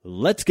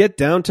Let's get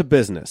down to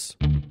business.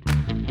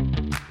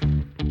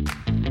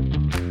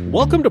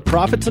 Welcome to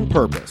Profits and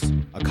Purpose,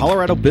 a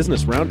Colorado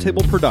Business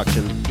Roundtable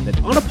production that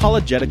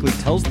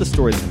unapologetically tells the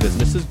story that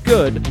business is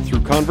good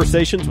through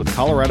conversations with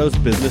Colorado's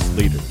business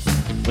leaders.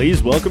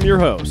 Please welcome your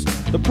host,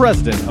 the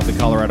president of the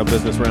Colorado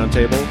Business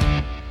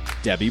Roundtable,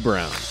 Debbie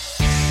Brown.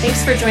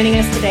 Thanks for joining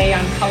us today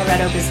on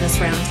Colorado Business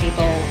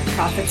Roundtable,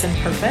 Profits and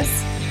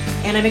Purpose.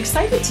 And I'm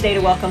excited today to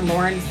welcome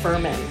Lauren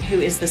Furman, who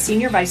is the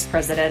Senior Vice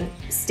President,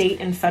 State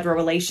and Federal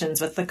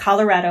Relations with the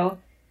Colorado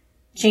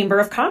Chamber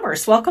of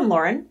Commerce. Welcome,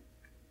 Lauren.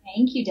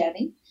 Thank you,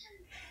 Debbie.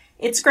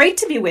 It's great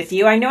to be with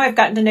you. I know I've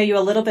gotten to know you a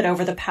little bit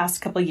over the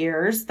past couple of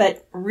years,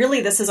 but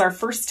really this is our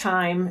first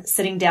time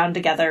sitting down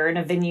together in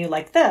a venue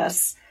like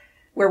this,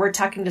 where we're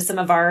talking to some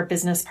of our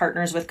business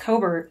partners with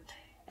Cobert.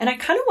 And I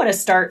kind of want to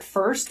start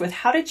first with,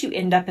 how did you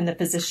end up in the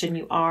position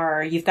you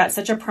are? You've got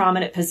such a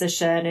prominent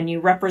position and you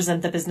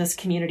represent the business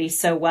community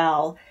so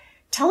well.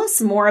 Tell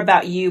us more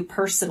about you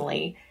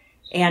personally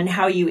and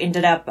how you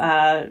ended up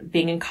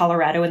being in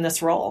Colorado in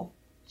this role.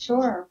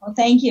 Sure. Well,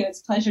 thank you. It's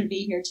a pleasure to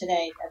be here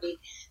today, Debbie.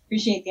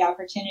 Appreciate the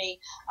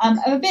opportunity. I'm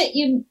a bit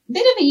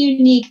of a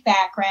unique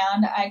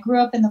background. I grew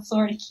up in the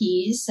Florida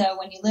Keys, so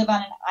when you live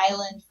on an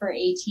island for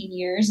 18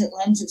 years, it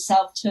lends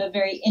itself to a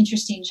very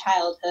interesting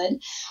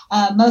childhood.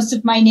 Most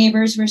of my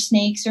neighbors were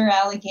snakes or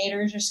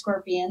alligators or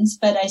scorpions,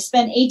 but I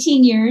spent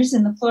 18 years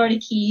in the Florida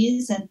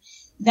Keys and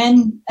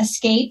then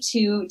escaped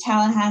to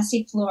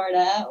Tallahassee,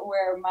 Florida,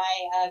 where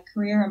my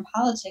career in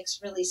politics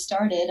really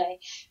started.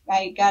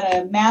 I got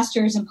a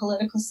master's in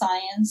political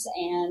science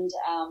and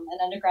an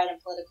undergrad in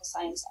political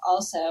science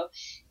also.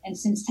 And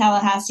since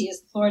Tallahassee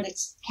is the Florida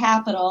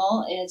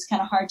capital, it's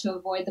kind of hard to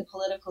avoid the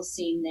political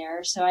scene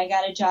there. So I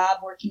got a job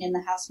working in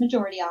the House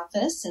Majority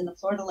Office in the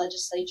Florida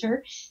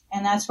legislature,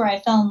 and that's where I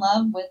fell in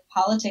love with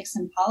politics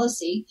and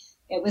policy.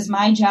 It was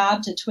my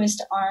job to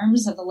twist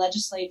arms of the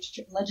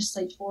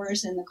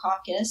legislators in the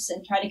caucus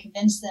and try to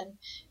convince them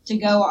to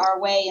go our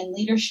way in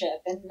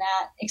leadership. And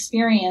that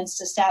experience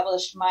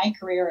established my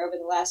career over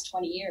the last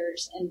 20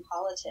 years in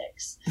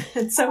politics.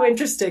 It's so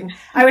interesting.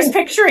 I was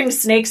picturing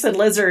snakes and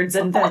lizards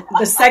and the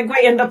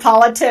segue into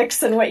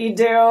politics and what you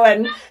do.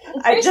 And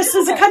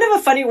it's a kind of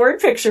a funny word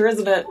picture,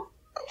 isn't it?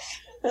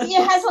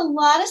 It has a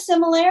lot of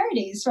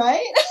similarities,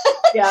 right?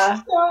 Yeah.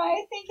 So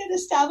I think it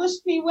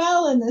established me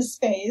well in this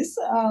space.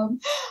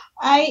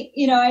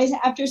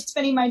 After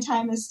spending my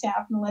time as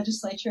staff in the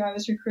legislature, I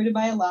was recruited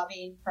by a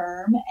lobbying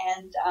firm.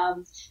 And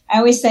I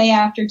always say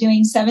after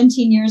doing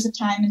 17 years of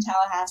time in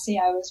Tallahassee,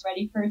 I was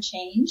ready for a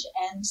change.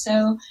 And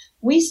so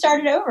we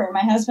started over.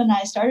 My husband and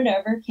I started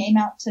over, came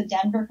out to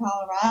Denver,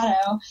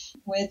 Colorado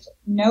with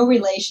no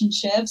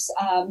relationships,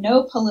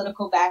 no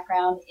political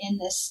background in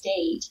this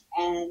state,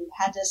 and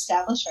had to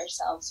establish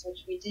ourselves, which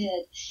we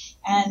did.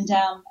 And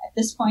at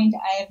this point,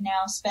 I have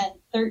now spent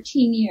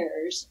 13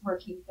 years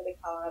working for the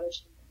Colorado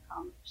Chamber of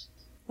Commerce.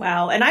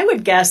 Wow. And I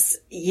would guess,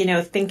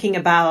 thinking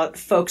about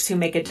folks who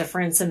make a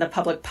difference in the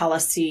public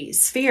policy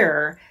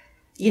sphere,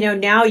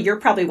 now you're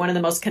probably one of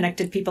the most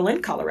connected people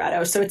in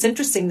Colorado. So it's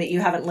interesting that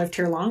you haven't lived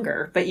here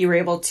longer, but you were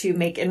able to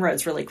make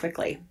inroads really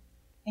quickly.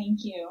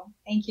 Thank you.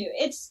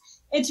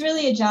 It's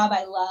really a job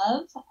I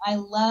love. I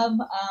love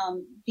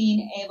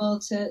being able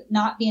to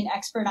not be an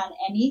expert on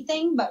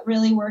anything, but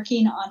really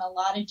working on a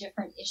lot of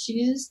different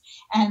issues.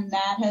 And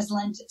that has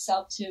lent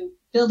itself to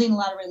building a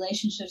lot of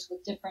relationships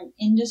with different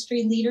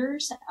industry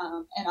leaders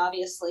and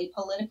obviously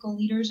political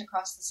leaders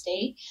across the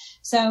state.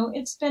 So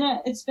it's been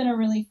a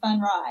really fun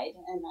ride,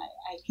 and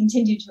I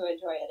continue to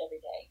enjoy it every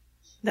day.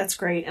 That's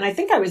great. And I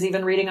think I was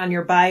even reading on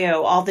your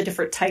bio all the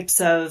different types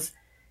of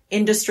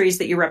industries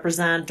that you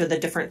represent or the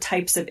different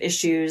types of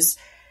issues.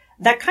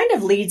 That kind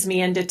of leads me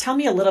into, tell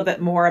me a little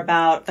bit more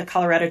about the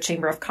Colorado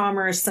Chamber of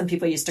Commerce. Some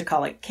people used to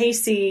call it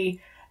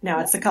Casey. Now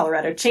it's the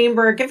Colorado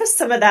Chamber. Give us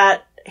some of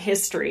that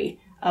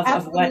history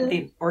of what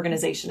the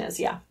organization is.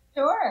 Yeah.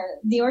 Sure.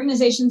 The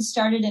organization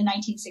started in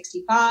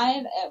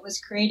 1965. It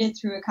was created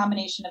through a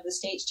combination of the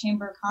state's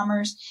Chamber of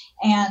Commerce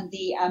and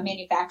the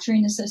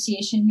Manufacturing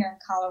Association here in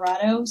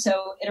Colorado.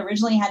 So it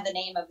originally had the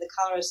name of the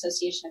Colorado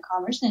Association of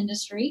Commerce and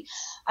Industry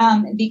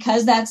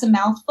because that's a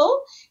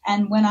mouthful.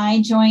 And when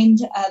I joined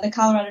the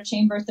Colorado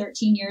Chamber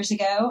 13 years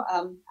ago,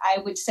 I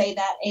would say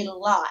that a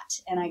lot.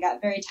 And I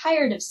got very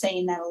tired of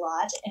saying that a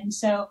lot. And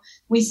so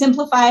we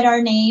simplified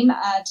our name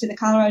to the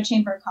Colorado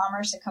Chamber of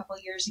Commerce a couple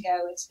of years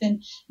ago. It's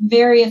been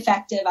very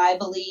effective. I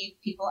believe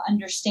people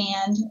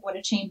understand what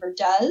a chamber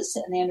does,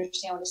 and they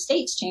understand what a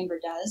state's chamber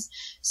does.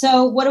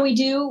 So what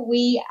do?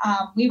 We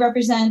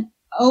represent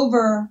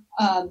over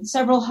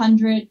several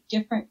hundred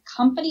different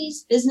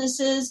companies,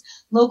 businesses,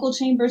 local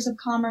chambers of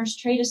commerce,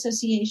 trade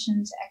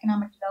associations,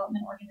 economic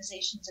development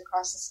organizations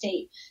across the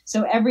state.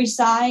 So every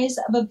size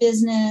of a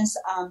business,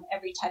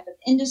 every type of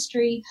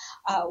industry,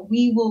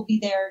 we will be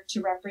there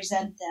to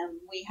represent them.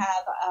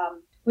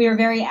 We are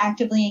very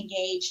actively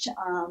engaged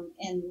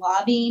in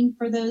lobbying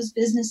for those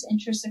business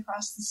interests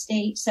across the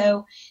state.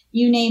 So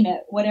you name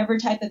it, whatever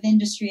type of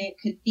industry it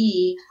could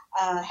be,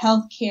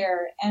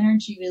 healthcare,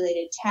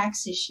 energy-related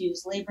tax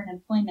issues, labor and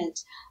employment.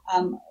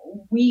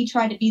 We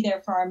try to be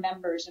there for our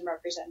members and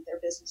represent their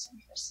business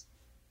interests.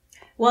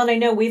 Well, and I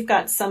know we've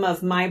got some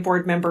of my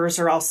board members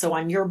are also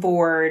on your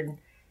board.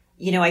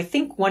 I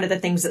think one of the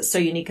things that's so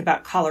unique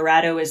about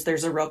Colorado is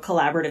there's a real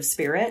collaborative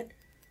spirit.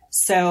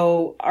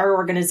 So our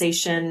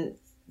organization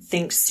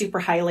thinks super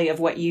highly of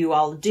what you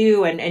all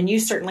do. And you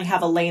certainly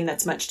have a lane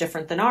that's much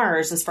different than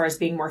ours as far as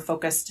being more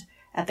focused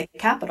at the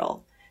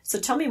Capitol. So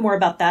tell me more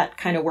about that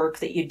kind of work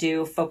that you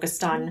do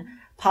focused on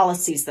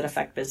policies that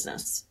affect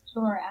business.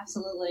 Sure,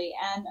 absolutely.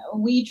 And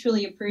we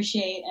truly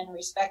appreciate and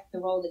respect the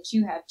role that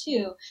you have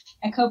too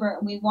at Coburn.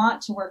 We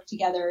want to work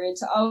together.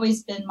 It's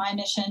always been my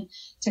mission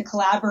to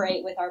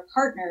collaborate with our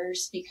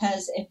partners,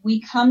 because if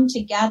we come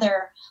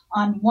together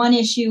on one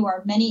issue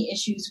or many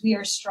issues, we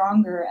are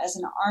stronger as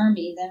an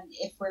army than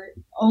if we're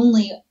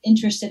only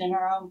interested in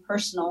our own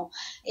personal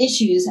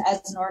issues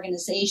as an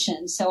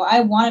organization. So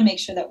I want to make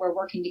sure that we're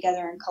working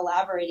together and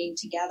collaborating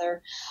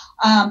together.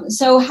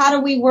 So how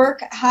do we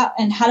work? How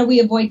do we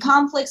avoid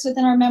conflicts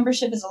within our membership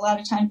is a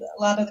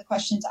lot of the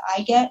questions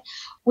I get.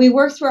 We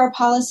work through our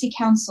policy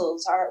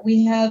councils.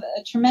 We have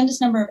a tremendous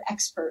number of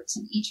experts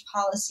in each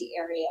policy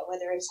area,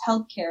 whether it's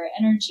healthcare,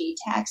 energy,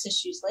 tax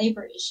issues,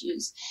 labor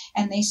issues,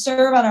 and they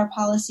serve on our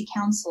policy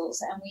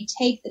councils. And we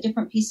take the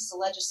different pieces of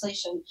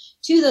legislation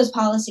to those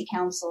policy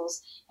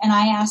councils. And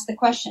I ask the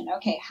question,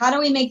 okay, how do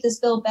we make this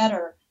bill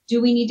better?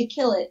 Do we need to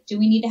kill it? Do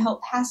we need to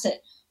help pass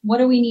it? What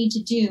do we need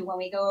to do when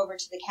we go over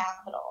to the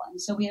Capitol?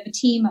 And so we have a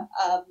team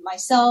of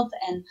myself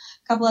and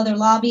a couple other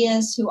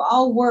lobbyists who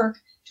all work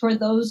toward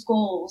those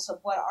goals of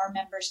what our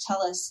members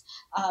tell us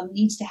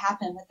needs to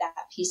happen with that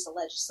piece of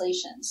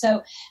legislation.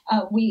 So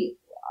we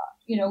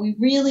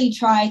really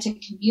try to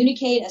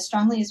communicate as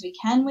strongly as we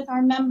can with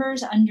our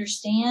members,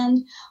 understand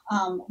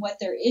what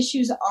their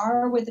issues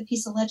are with a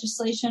piece of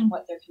legislation,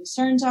 what their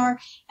concerns are,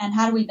 and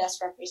how do we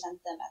best represent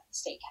them at the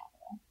state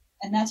Capitol.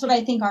 And that's what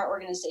I think our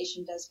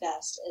organization does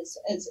best,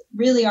 is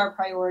really our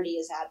priority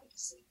is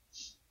advocacy.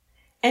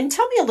 And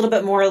tell me a little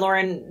bit more,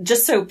 Lauren,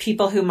 just so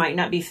people who might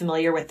not be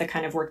familiar with the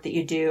kind of work that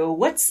you do,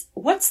 what's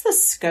the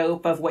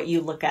scope of what you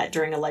look at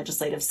during a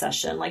legislative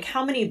session? Like,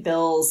 how many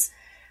bills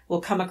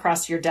will come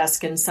across your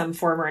desk in some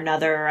form or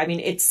another? I mean,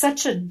 it's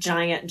such a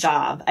giant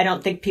job. I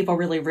don't think people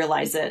really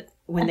realize it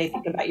when they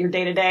think about your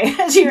day to day.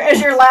 As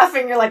you're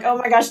laughing, you're like, oh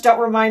my gosh,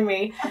 don't remind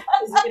me.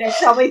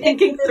 Probably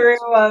thinking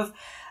through of,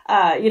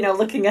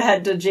 looking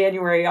ahead to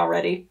January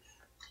already.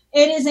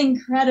 It is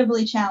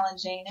incredibly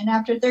challenging. And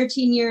after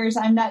 13 years,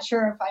 I'm not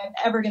sure if I'm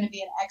ever going to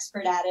be an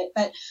expert at it.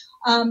 But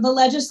the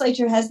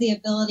legislature has the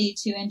ability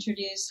to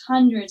introduce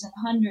hundreds and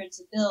hundreds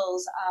of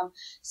bills,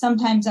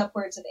 sometimes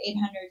upwards of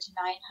 800 to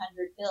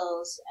 900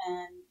 bills.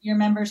 And your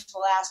members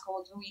will ask,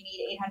 well, do we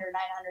need 800,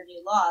 900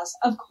 new laws?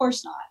 Of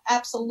course not.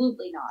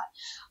 Absolutely not.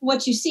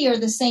 What you see are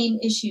the same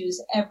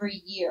issues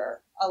every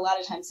year. A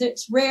lot of times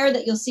it's rare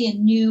that you'll see a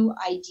new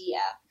idea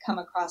come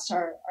across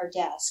our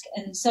desk.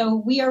 And so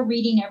we are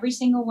reading every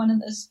single one of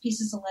those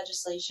pieces of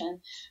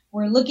legislation.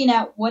 We're looking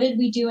at what did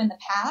we do in the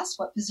past?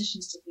 What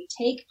positions did we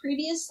take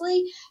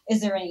previously? Is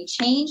there any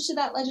change to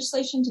that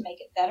legislation to make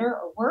it better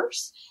or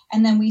worse?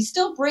 And then we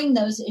still bring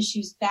those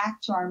issues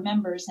back to our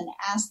members and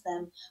ask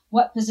them,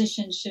 what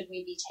positions should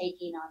we be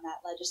taking on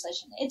that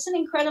legislation? It's an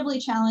incredibly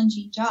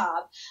challenging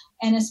job.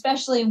 And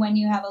especially when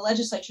you have a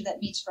legislature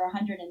that meets for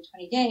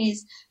 120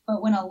 days,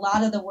 but when a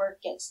lot of the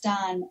work gets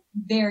done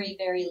very,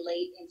 very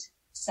late into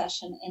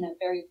session in a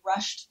very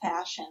rushed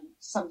fashion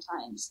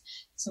sometimes.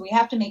 So we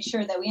have to make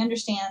sure that we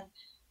understand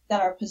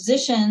that our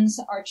positions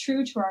are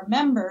true to our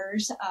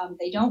members.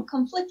 They don't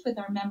conflict with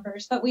our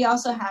members, but we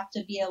also have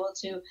to be able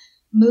to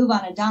move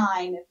on a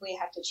dime if we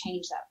have to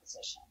change that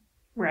position.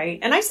 Right.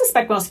 And I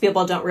suspect most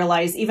people don't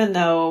realize, even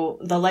though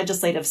the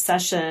legislative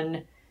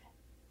session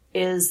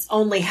is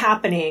only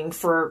happening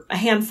for a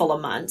handful of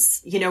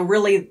months,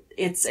 really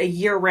it's a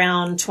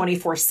year-round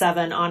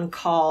 24/7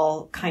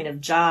 on-call kind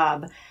of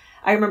job.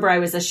 I remember I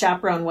was a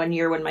chaperone one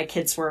year when my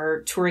kids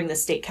were touring the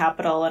state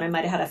capitol, and I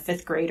might have had a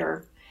fifth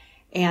grader.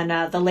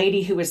 And the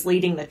lady who was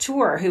leading the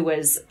tour, who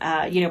was,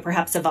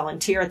 perhaps a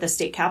volunteer at the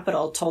state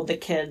capitol, told the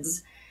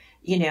kids,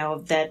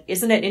 that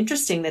isn't it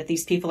interesting that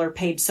these people are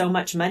paid so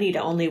much money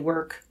to only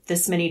work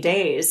this many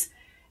days?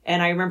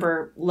 And I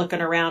remember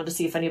looking around to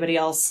see if anybody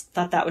else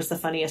thought that was the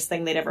funniest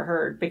thing they'd ever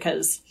heard,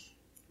 because,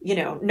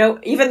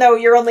 even though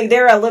you're only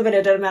there a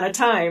limited amount of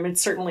time,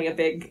 it's certainly a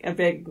big,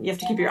 you have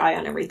to keep your eye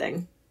on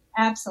everything.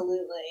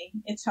 Absolutely.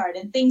 It's hard,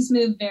 and things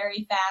move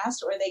very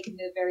fast or they can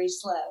move very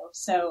slow.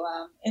 So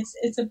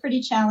it's a pretty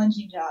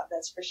challenging job,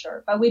 that's for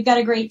sure. But we've got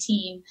a great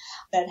team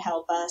that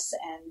help us.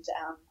 And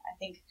I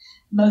think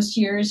most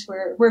years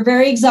we're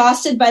very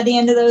exhausted by the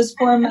end of those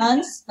 4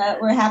 months,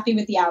 but we're happy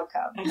with the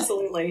outcome.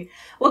 Absolutely.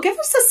 Well, give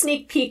us a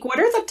sneak peek. What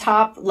are the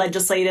top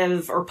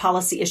legislative or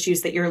policy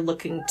issues that you're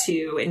looking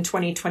to in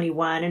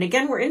 2021? And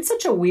again, we're in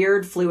such a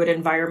weird, fluid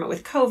environment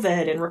with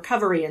COVID and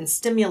recovery and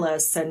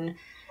stimulus, and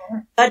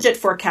budget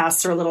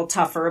forecasts are a little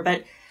tougher,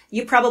 but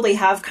you probably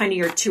have kind of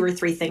your 2 or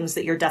 3 things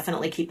that you're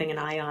definitely keeping an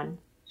eye on.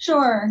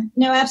 Sure.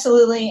 No,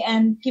 absolutely.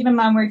 And keep in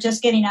mind, we're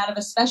just getting out of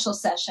a special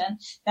session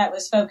that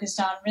was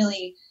focused on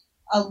really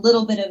a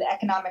little bit of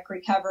economic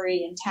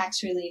recovery and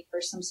tax relief for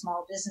some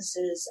small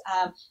businesses.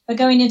 But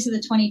going into the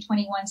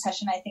 2021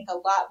 session, I think a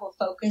lot will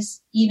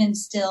focus even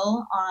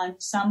still on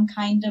some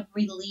kind of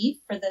relief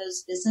for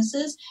those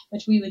businesses,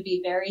 which we would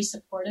be very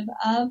supportive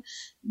of.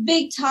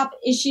 Big top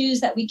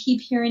issues that we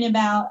keep hearing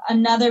about,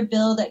 another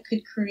bill that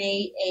could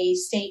create a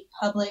state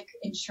public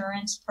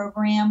insurance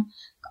program,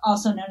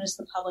 also known as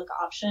the public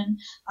option.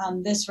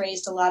 This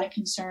raised a lot of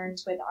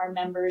concerns with our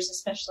members,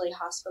 especially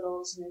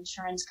hospitals and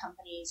insurance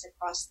companies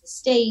across the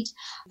state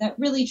that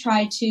really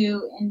tried to,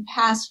 in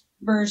past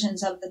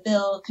versions of the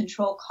bill,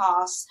 control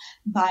costs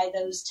by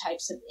those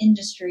types of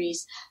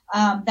industries.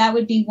 That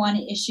would be one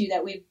issue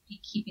that we'd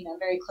be keeping a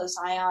very close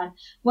eye on.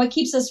 What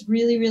keeps us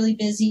really, really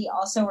busy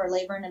also are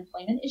labor and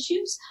employment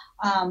issues.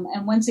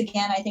 And once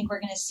again, I think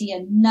we're going to see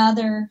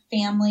another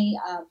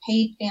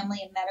paid family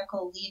and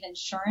medical leave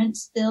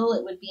insurance bill.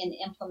 It would be an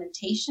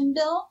implementation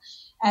bill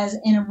as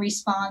in a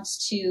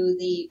response to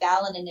the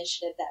ballot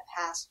initiative that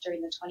passed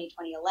during the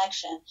 2020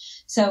 election.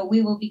 So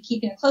we will be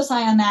keeping a close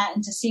eye on that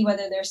and to see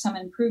whether there's some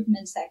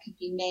improvements that could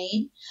be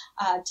made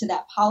to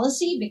that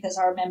policy, because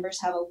our members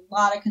have a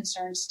lot of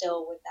concerns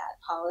still with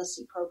that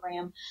policy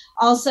program.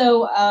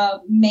 Also,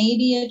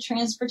 maybe a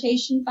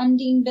transportation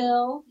funding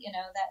bill,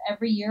 that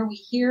every year we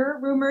hear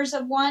rumors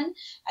of one.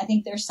 I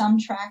think there's some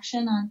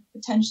traction on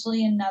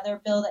potentially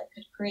another bill that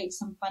could create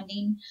some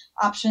funding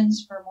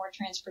options for more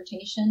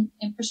transportation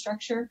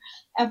infrastructure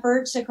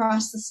efforts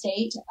across the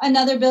state.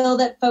 Another bill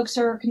that folks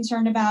are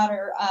concerned about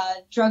are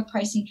drug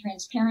pricing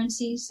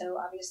transparency. So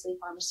obviously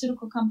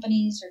pharmaceutical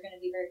companies are going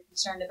to be very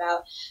concerned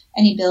about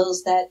any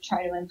bills that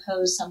try to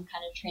impose some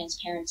kind of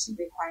transparency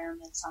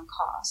requirements on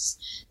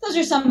costs. Those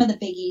are some of the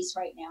biggies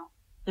right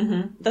now.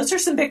 Mm-hmm. Those are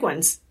some big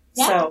ones.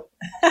 Yeah. So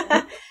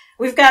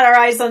we've got our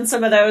eyes on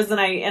some of those,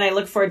 and I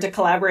look forward to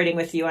collaborating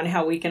with you on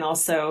how we can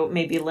also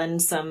maybe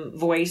lend some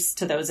voice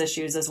to those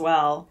issues as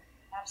well.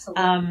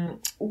 Absolutely.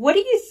 What do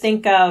you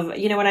think of,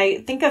 when I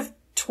think of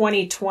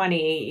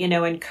 2020,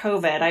 and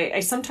COVID, I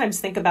sometimes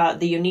think about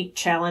the unique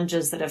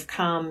challenges that have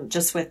come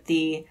just with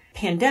the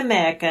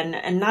pandemic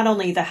and not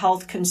only the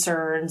health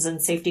concerns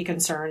and safety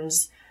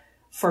concerns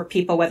for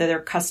people, whether they're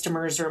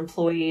customers or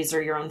employees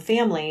or your own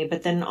family,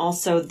 but then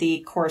also the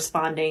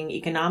corresponding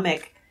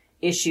economic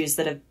issues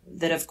that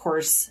of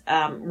course,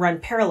 run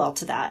parallel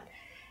to that.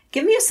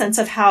 Give me a sense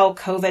of how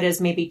COVID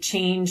has maybe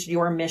changed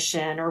your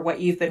mission or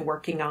what you've been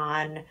working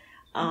on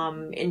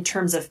in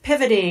terms of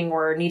pivoting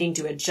or needing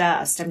to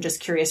adjust. I'm just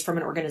curious from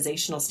an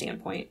organizational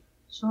standpoint.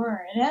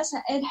 Sure.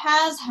 It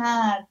has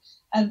had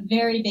a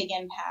very big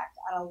impact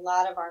on a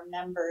lot of our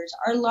members.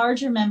 Our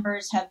larger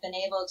members have been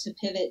able to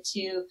pivot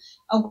to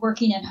a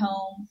working at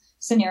home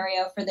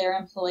scenario for their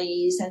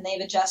employees, and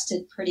they've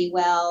adjusted pretty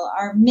well.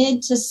 Our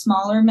mid to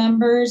smaller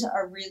members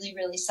are really,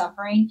 really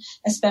suffering,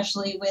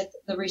 especially with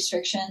the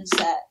restrictions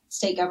that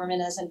state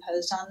government has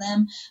imposed on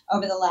them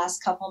over the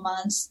last couple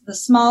months. The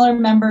smaller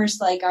members,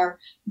 like our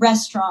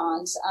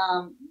restaurants,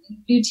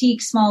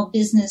 boutique small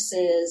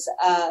businesses,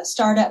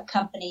 startup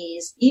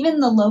companies, even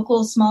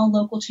the small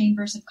local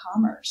chambers of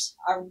commerce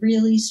are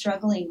really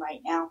struggling right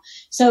now.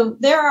 So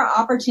there are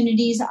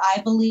opportunities,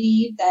 I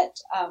believe, that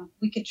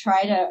we could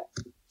try to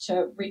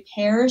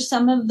repair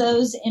some of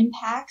those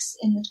impacts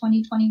in the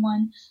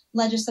 2021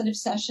 legislative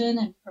session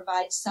and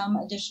provide some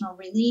additional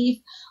relief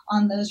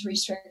on those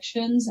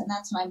restrictions. And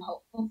that's what I'm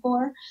hopeful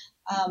for.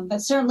 But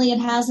certainly it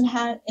has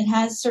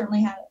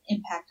certainly had an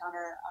impact on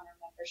our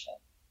membership.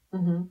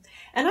 Mm-hmm.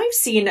 And I've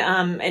seen,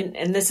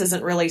 and this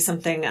isn't really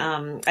something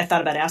I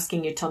thought about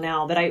asking you till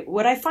now, but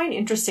what I find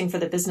interesting for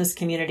the business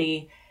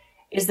community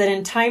is that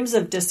in times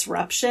of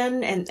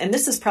disruption, and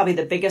this is probably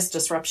the biggest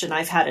disruption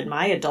I've had in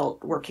my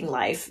adult working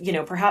life,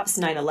 perhaps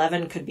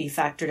 9/11 could be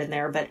factored in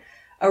there, but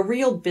a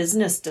real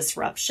business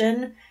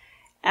disruption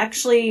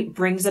actually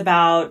brings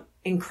about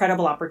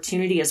incredible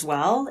opportunity as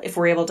well. If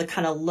we're able to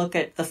kind of look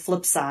at the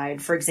flip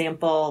side, for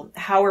example,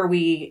 how are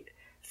we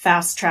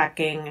fast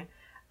tracking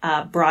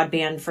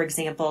broadband, for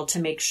example, to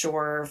make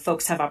sure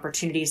folks have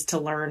opportunities to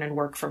learn and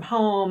work from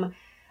home?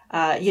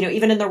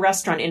 Even in the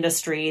restaurant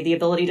industry, the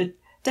ability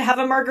to have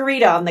a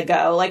margarita on the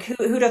go, like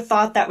who'd have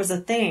thought that was a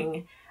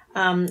thing?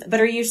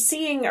 But are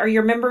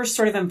your members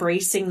sort of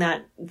embracing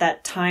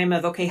that time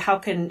of, okay, how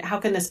can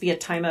this be a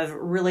time of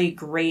really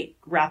great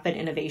rapid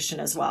innovation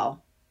as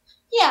well?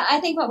 Yeah, I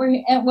think what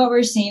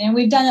we're seeing, and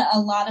we've done a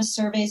lot of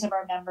surveys of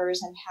our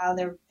members and how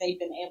they've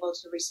been able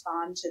to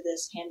respond to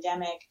this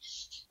pandemic.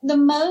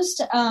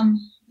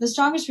 The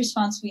strongest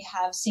response we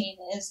have seen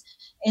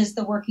is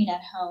the working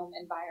at home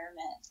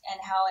environment,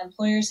 and how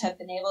employers have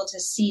been able to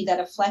see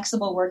that a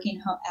flexible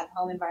working at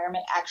home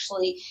environment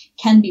actually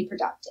can be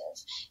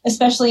productive,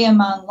 especially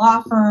among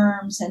law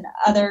firms and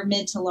other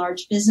mid to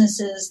large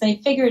businesses.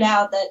 They figured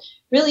out that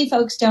really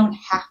folks don't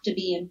have to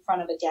be in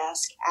front of a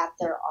desk at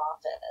their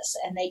office,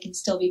 and they can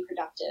still be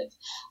productive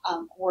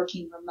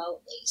working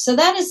remotely. So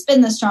that has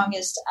been the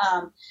strongest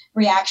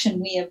reaction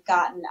we have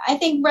gotten. I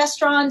think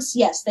restaurants,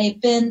 yes,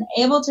 they've been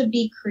able to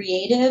be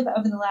creative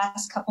over the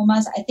last couple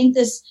months. I think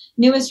this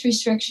newest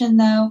restriction,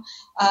 though,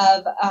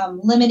 of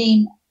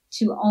limiting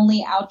to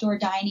only outdoor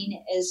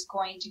dining is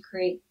going to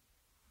create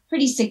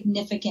pretty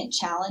significant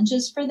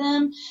challenges for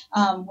them,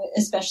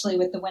 especially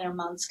with the winter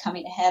months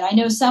coming ahead. I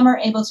know some are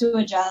able to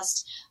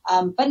adjust,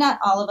 but not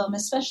all of them,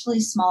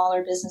 especially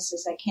smaller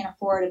businesses that can't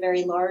afford a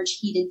very large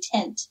heated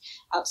tent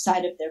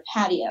outside of their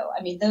patio.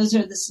 I mean, those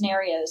are the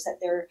scenarios that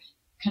they're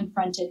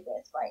confronted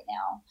with right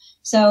now.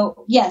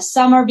 So yes,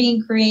 some are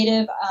being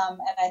creative, and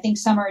I think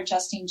some are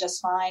adjusting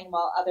just fine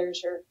while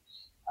others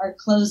are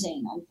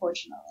closing,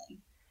 unfortunately.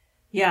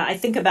 Yeah, I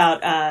think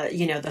about,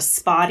 the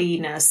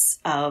spottiness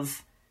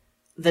of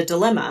the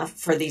dilemma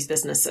for these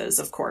businesses,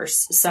 of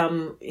course.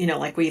 Some,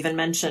 like we even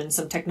mentioned,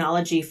 some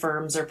technology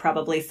firms are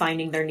probably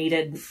finding they're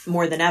needed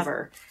more than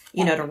ever,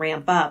 to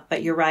ramp up.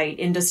 But you're right,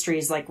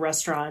 industries like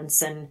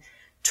restaurants and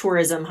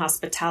tourism,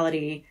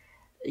 hospitality,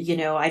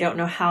 I don't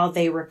know how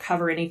they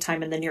recover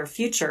anytime in the near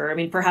future. I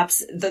mean,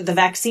 perhaps the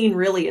vaccine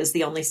really is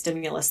the only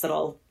stimulus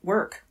that'll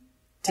work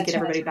to get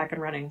everybody back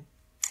and running.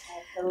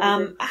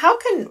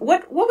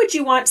 What would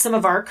you want some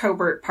of our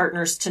Covert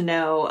partners to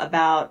know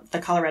about the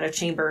Colorado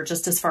Chamber,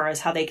 just as far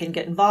as how they can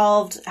get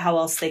involved, how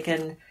else they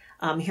can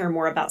hear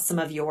more about some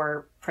of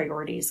your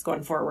priorities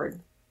going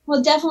forward?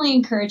 Well, definitely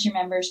encourage your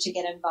members to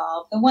get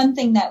involved. The one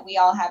thing that we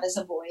all have is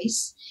a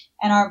voice,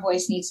 and our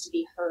voice needs to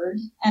be heard.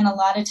 And a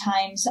lot of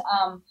times,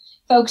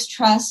 folks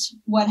trust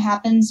what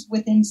happens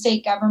within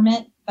state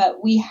government,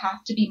 but we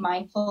have to be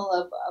mindful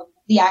of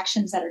the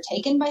actions that are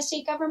taken by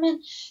state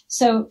government.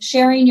 So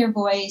sharing your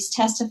voice,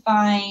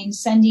 testifying,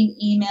 sending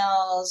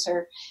emails,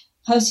 or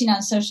posting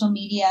on social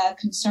media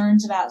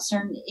concerns about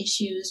certain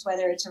issues,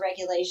 whether it's a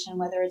regulation,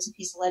 whether it's a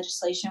piece of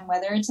legislation,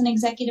 whether it's an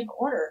executive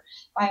order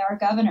by our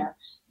governor.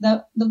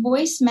 The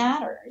voice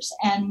matters.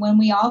 And when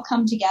we all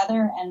come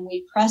together and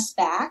we press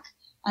back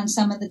on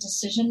some of the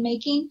decision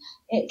making,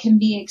 it can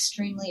be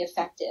extremely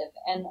effective.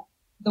 And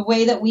the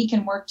way that we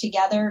can work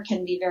together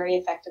can be very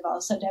effective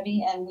also,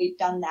 Debbie, and we've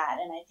done that.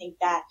 And I think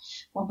that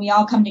when we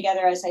all come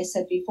together, as I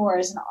said before,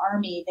 as an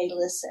army, they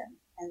listen,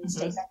 and the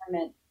state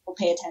government will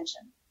pay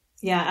attention.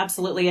 Yeah,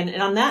 absolutely.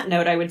 And on that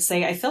note, I would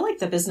say I feel like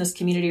the business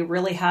community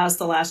really has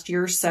the last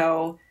year or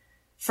so,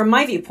 from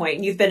my viewpoint,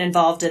 and you've been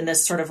involved in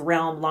this sort of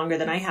realm longer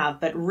than I have,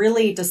 but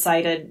really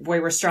decided,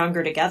 boy, we're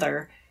stronger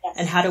together. Yes.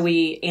 And how do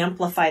we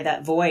amplify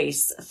that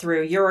voice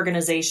through your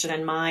organization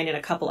and mine and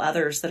a couple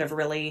others that have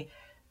really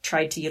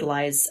tried to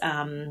utilize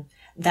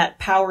that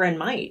power and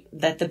might,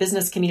 that the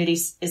business community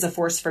is a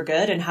force for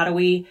good. And how do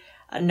we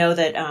know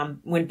that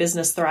when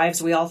business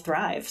thrives, we all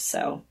thrive?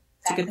 So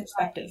it's a good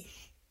perspective. Right.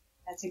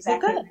 That's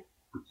exactly good.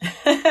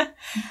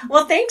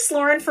 Well, thanks,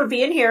 Lauren, for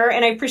being here.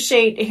 And I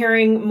appreciate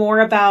hearing more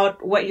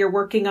about what you're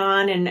working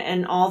on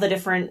and all the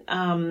different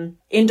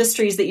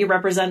industries that you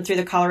represent through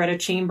the Colorado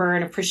Chamber,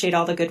 and appreciate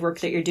all the good work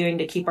that you're doing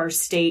to keep our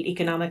state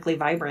economically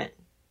vibrant.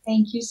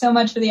 Thank you so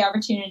much for the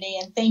opportunity,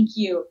 and thank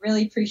you.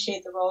 Really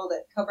appreciate the role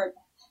that Covert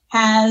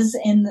has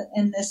in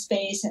this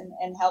space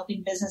and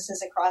helping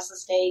businesses across the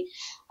state.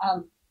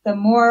 The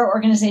more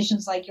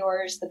organizations like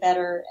yours, the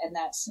better, and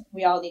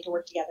we all need to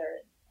work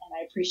together, and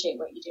I appreciate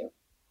what you do.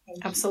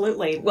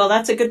 Absolutely. Well,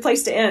 that's a good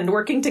place to end.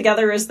 Working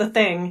together is the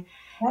thing.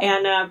 Yep.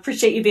 And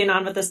appreciate you being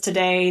on with us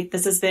today.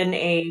 This has been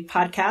a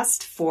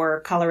podcast for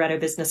Colorado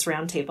Business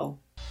Roundtable.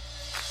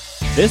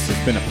 This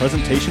has been a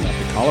presentation of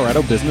the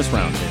Colorado Business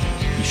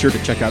Roundtable. Be sure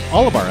to check out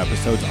all of our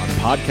episodes on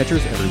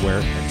podcatchers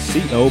everywhere and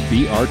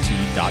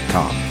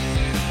cobrt.com.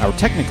 Our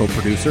technical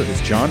producer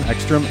is John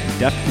Ekstrom in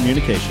Deft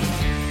Communications.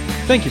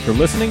 Thank you for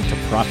listening to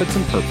Profits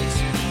and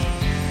Purpose.